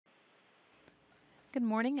Good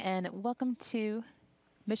morning and welcome to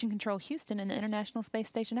Mission Control Houston and the International Space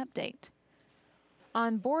Station update.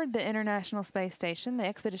 On board the International Space Station, the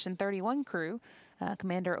Expedition 31 crew,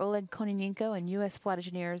 Commander Oleg Kononenko and U.S. flight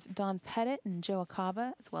engineers Don Pettit and Joe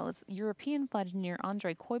Akava, as well as European flight engineer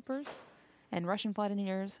Andrei Kuipers and Russian flight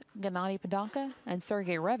engineers Gennady Padalka and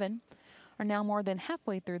Sergei Revin, are now more than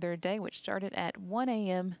halfway through their day, which started at 1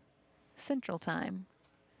 a.m. Central Time.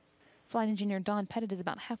 Flight engineer Don Pettit is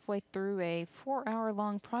about halfway through a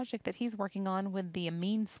 4-hour-long project that he's working on with the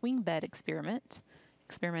amine swing bed experiment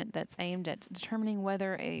that's aimed at determining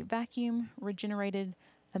whether a vacuum-regenerated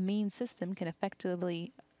amine system can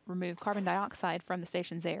effectively remove carbon dioxide from the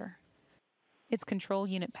station's air. Its control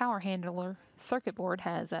unit power handler circuit board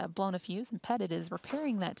has blown a fuse, and Pettit is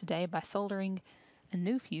repairing that today by soldering a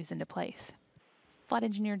new fuse into place. Flight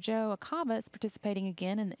engineer Joe Akaba is participating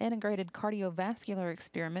again in the integrated cardiovascular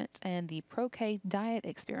experiment and the Pro-K diet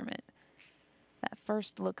experiment. That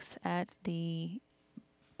first looks at the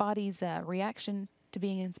body's reaction to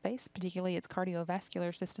being in space, particularly its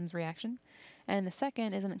cardiovascular system's reaction. And the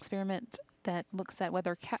second is an experiment that looks at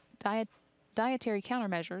whether dietary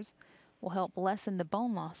countermeasures will help lessen the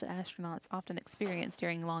bone loss that astronauts often experience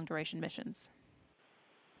during long-duration missions.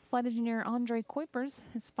 Flight engineer Andrei Kuipers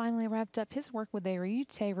has finally wrapped up his work with a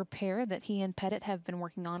Ryuta repair that he and Pettit have been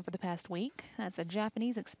working on for the past week. That's a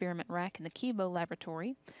Japanese experiment rack in the Kibo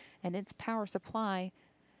laboratory, and its power supply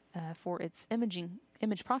for its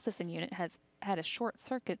image processing unit has had a short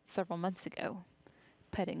circuit several months ago.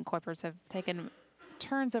 Pettit and Kuipers have taken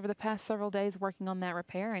turns over the past several days working on that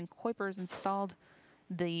repair, and Kuipers installed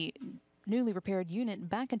the newly repaired unit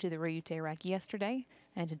back into the Ryuta rack yesterday,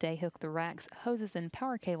 and today hooked the rack's hoses and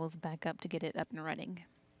power cables back up to get it up and running.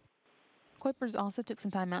 Kuipers also took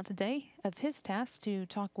some time out today of his task to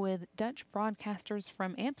talk with Dutch broadcasters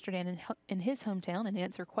from Amsterdam in his hometown and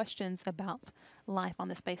answer questions about life on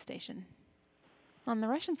the space station. On the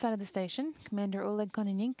Russian side of the station, Commander Oleg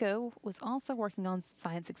Kononenko was also working on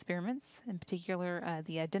science experiments, in particular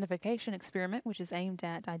the identification experiment, which is aimed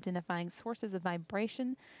at identifying sources of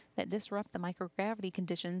vibration that disrupt the microgravity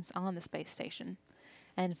conditions on the space station.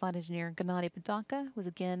 And flight engineer Gennady Padalka was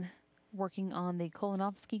again working on the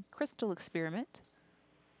Kolonovsky crystal experiment,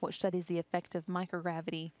 which studies the effect of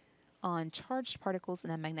microgravity on charged particles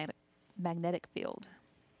in a magnetic field.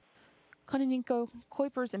 Kononenko,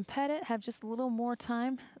 Kuipers, and Pettit have just a little more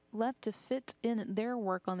time left to fit in their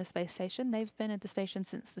work on the space station. They've been at the station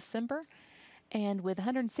since December, and with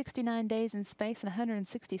 169 days in space and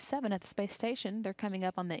 167 at the space station, they're coming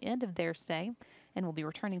up on the end of their stay and will be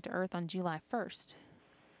returning to Earth on July 1st.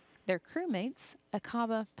 Their crewmates,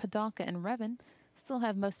 Akaba, Padalka, and Revin, still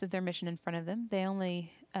have most of their mission in front of them. They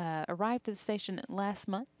only arrived at the station last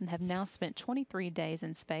month and have now spent 23 days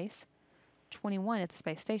in space, 21 at the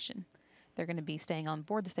space station. They're going to be staying on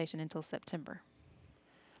board the station until September.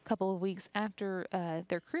 A couple of weeks after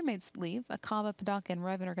their crewmates leave, Akaba, Padalka, and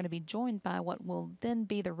Revin are going to be joined by what will then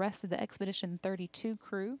be the rest of the Expedition 32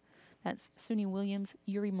 crew. That's Suni Williams,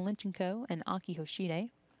 Yuri Malenchenko, and Aki Hoshide.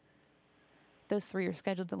 Those three are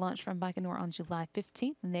scheduled to launch from Baikonur on July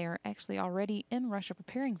 15th, and they are actually already in Russia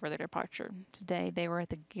preparing for their departure. Today, they were at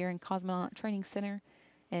the Gagarin Cosmonaut Training Center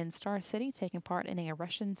in Star City, taking part in a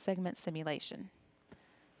Russian segment simulation.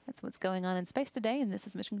 That's what's going on in space today, and this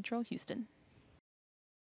is Mission Control Houston.